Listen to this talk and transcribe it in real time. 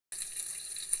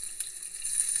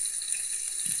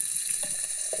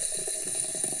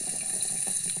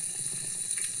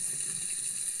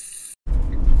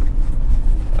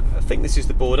think this is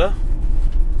the border.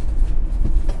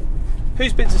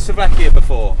 Who's been to Slovakia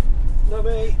before? Not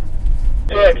me.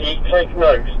 Turkey, take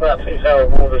notes. That is how a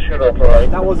border should operate.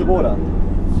 That was the border.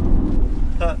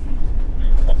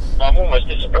 I'm almost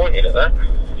disappointed at that.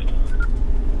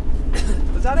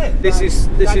 Was that it? This is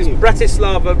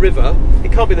Bratislava River.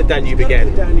 It can't be the Danube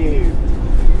again. Danube.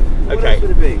 What Okay. else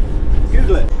would it be?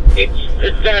 Google it. It's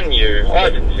the Danube. I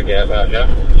didn't forget about that.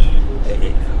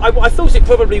 I thought it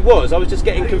probably was. I was just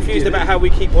getting confused about how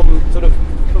we keep on sort of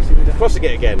crossing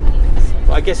it again.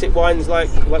 But I guess it winds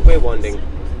like we're winding.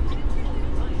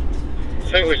 I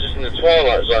think we're just in the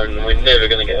twilight zone and we're never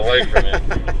going to get away from it.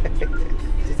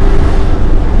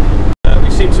 We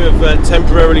seem to have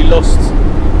temporarily lost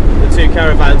the two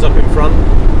caravans up in front.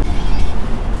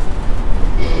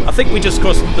 I think we just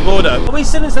crossed the border. Are we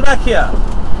still in Slovakia?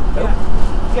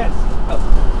 Yeah.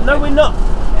 Yes. No, we're not.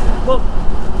 Well,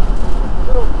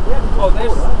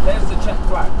 there's the Czech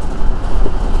flag.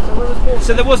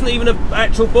 so there wasn't even an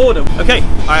actual border. Okay,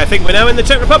 I think we're now in the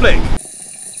Czech Republic.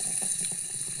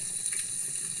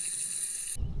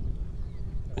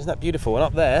 Isn't that beautiful? And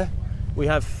up there we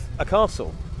have a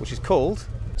castle, which is called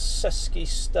Český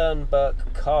Sternberg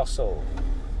Castle.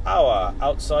 Hour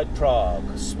outside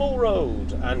Prague. Small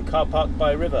road and car park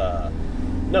by river.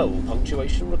 No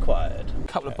punctuation required. A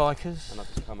couple of bikers.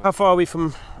 How far are we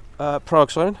from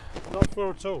Prague, Simon? Not far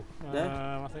at all.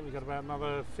 Yeah? I think we've got about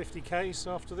another 50 k's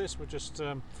after this. We're just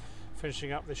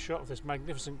finishing up this shot of this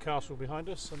magnificent castle behind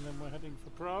us, and then we're heading for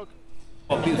Prague.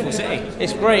 What a beautiful city.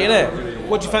 It's great, isn't it?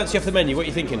 What do you fancy off the menu? What are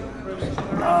you thinking? Do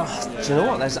you know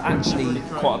what? There's actually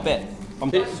quite a bit.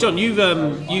 John, you've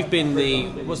been the,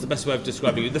 what's the best way of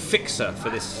describing you? The fixer for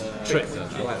this trip.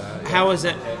 How has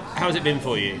it been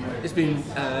for you? It's been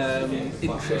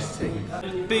interesting.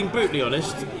 Being brutally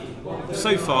honest,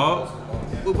 so far,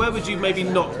 where would you maybe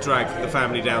not drag the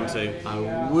family down to?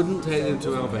 I wouldn't take them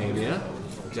to Albania,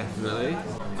 definitely.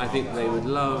 I think they would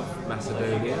love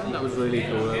Macedonia. That was really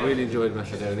cool. I really enjoyed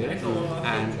Macedonia.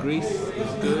 And Greece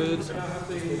was good.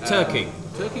 Turkey.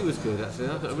 Turkey was good, actually.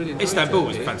 I really enjoyed Istanbul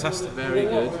was Turkey. fantastic. Very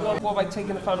good. What about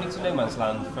taking the family to no man's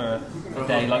land for a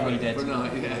day like we did? For a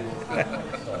night,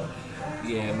 yeah.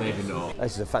 Yeah, maybe not.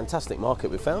 This is a fantastic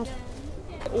market we've found.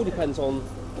 It all depends on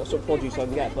what sort of produce I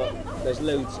can get, but there's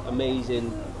loads of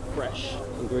amazing fresh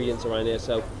ingredients around here,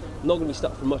 so I'm not going to be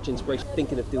stuck for much inspiration.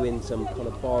 Thinking of doing some kind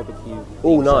of barbecue.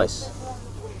 Oh, nice.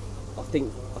 I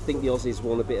think the Aussies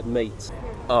want a bit of meat.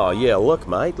 Oh yeah, look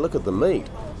mate, look at the meat.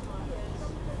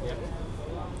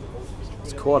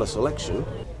 It's quite a selection.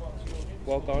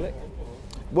 Wild garlic.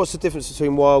 What's the difference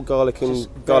between wild garlic and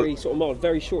Very garlic? sort of mild,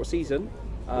 very short season.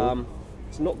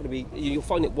 It's not going to be. You'll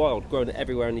find it wild, growing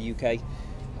everywhere in the UK.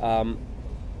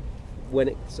 When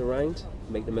it's around,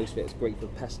 make the most of it. It's great for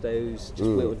pestos. Just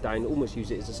whittle it down. Almost use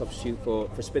it as a substitute for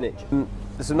spinach.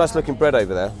 There's some nice looking bread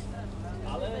over there.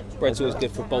 Bread's always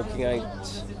good for bulking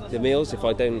out the meals if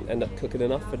I don't end up cooking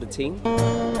enough for the team.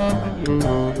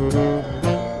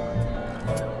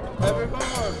 Every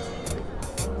moment,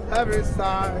 every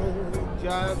sign,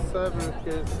 just every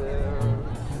kiss.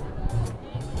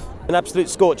 An absolute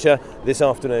scorcher this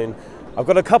afternoon. I've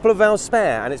got a couple of hours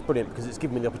spare and it's brilliant because it's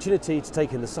given me the opportunity to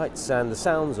take in the sights and the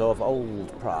sounds of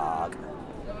old Prague.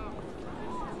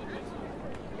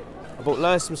 I bought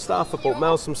Lois some stuff, I bought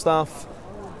Mel some stuff.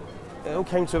 It all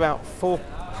came to about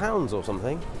 £4 or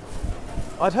something.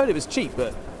 I'd heard it was cheap,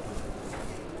 but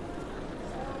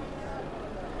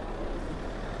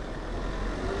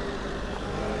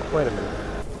wait a minute.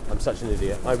 I'm such an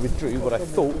idiot. I withdrew what I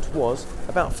thought was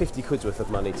about 50 quid's worth of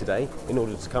money today in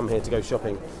order to come here to go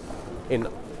shopping in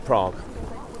Prague.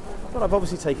 But I've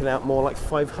obviously taken out more like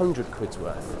 500 quid's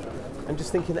worth. I'm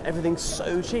just thinking that everything's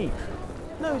so cheap.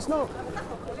 No, it's not.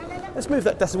 Let's move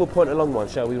that decimal point along one,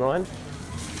 shall we, Ryan?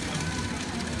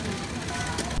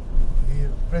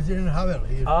 President Havel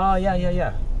here. Ah,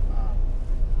 yeah.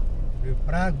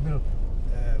 Prague built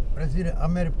President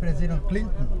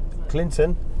Clinton.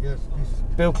 Clinton? Yes, this.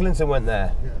 Bill Clinton went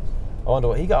there. Yes. I wonder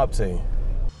what he got up to.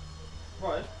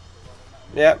 Right.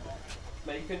 Yeah.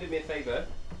 Mate, you can do me a favour.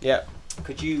 Yeah.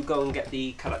 Could you go and get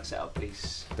the karak set up,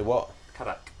 please? The what?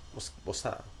 Karak. What's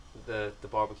that? The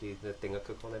barbecue, the thing I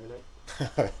cook on every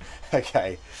night.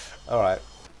 Okay. All right.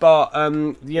 But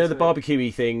you know the barbecue-y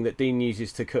thing that Dean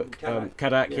uses to cook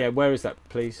karak. Yeah. Where is that,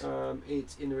 please?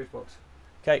 It's in the roof box.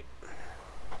 Okay.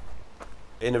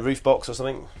 In a roof box or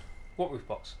something. What roof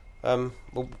box? Well,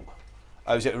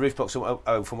 oh, is it a roof box?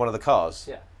 Oh, from one of the cars.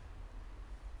 Yeah.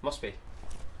 Must be.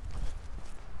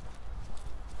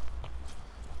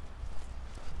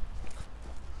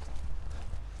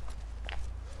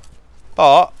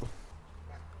 But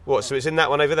What, so it's in that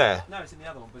one over there? No, it's in the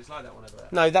other one, but it's like that one over there.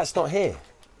 No, that's not here.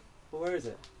 Well, where is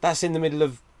it? That's in the middle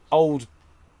of old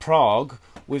Prague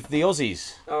with the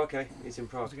Aussies. Oh, okay. It's in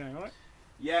Prague. Is it going all right?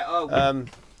 Yeah, oh.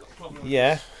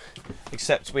 Yeah,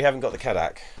 except we haven't got the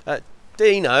Kadak.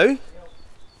 Dino,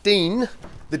 Dean,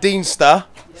 the Deanster.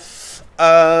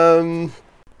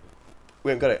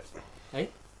 We haven't got it. Hey?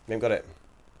 We haven't got it.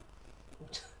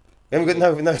 We haven't got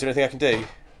no. Is there anything I can do?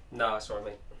 No, that's what I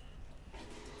mean.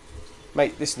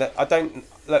 Mate, listen, I don't.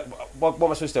 Look, what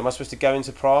am I supposed to do? Am I supposed to go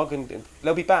into Prague and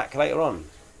they'll be back later on?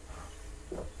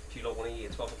 If you don't want to eat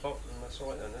at 12 o'clock, then that's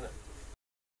alright then, isn't it?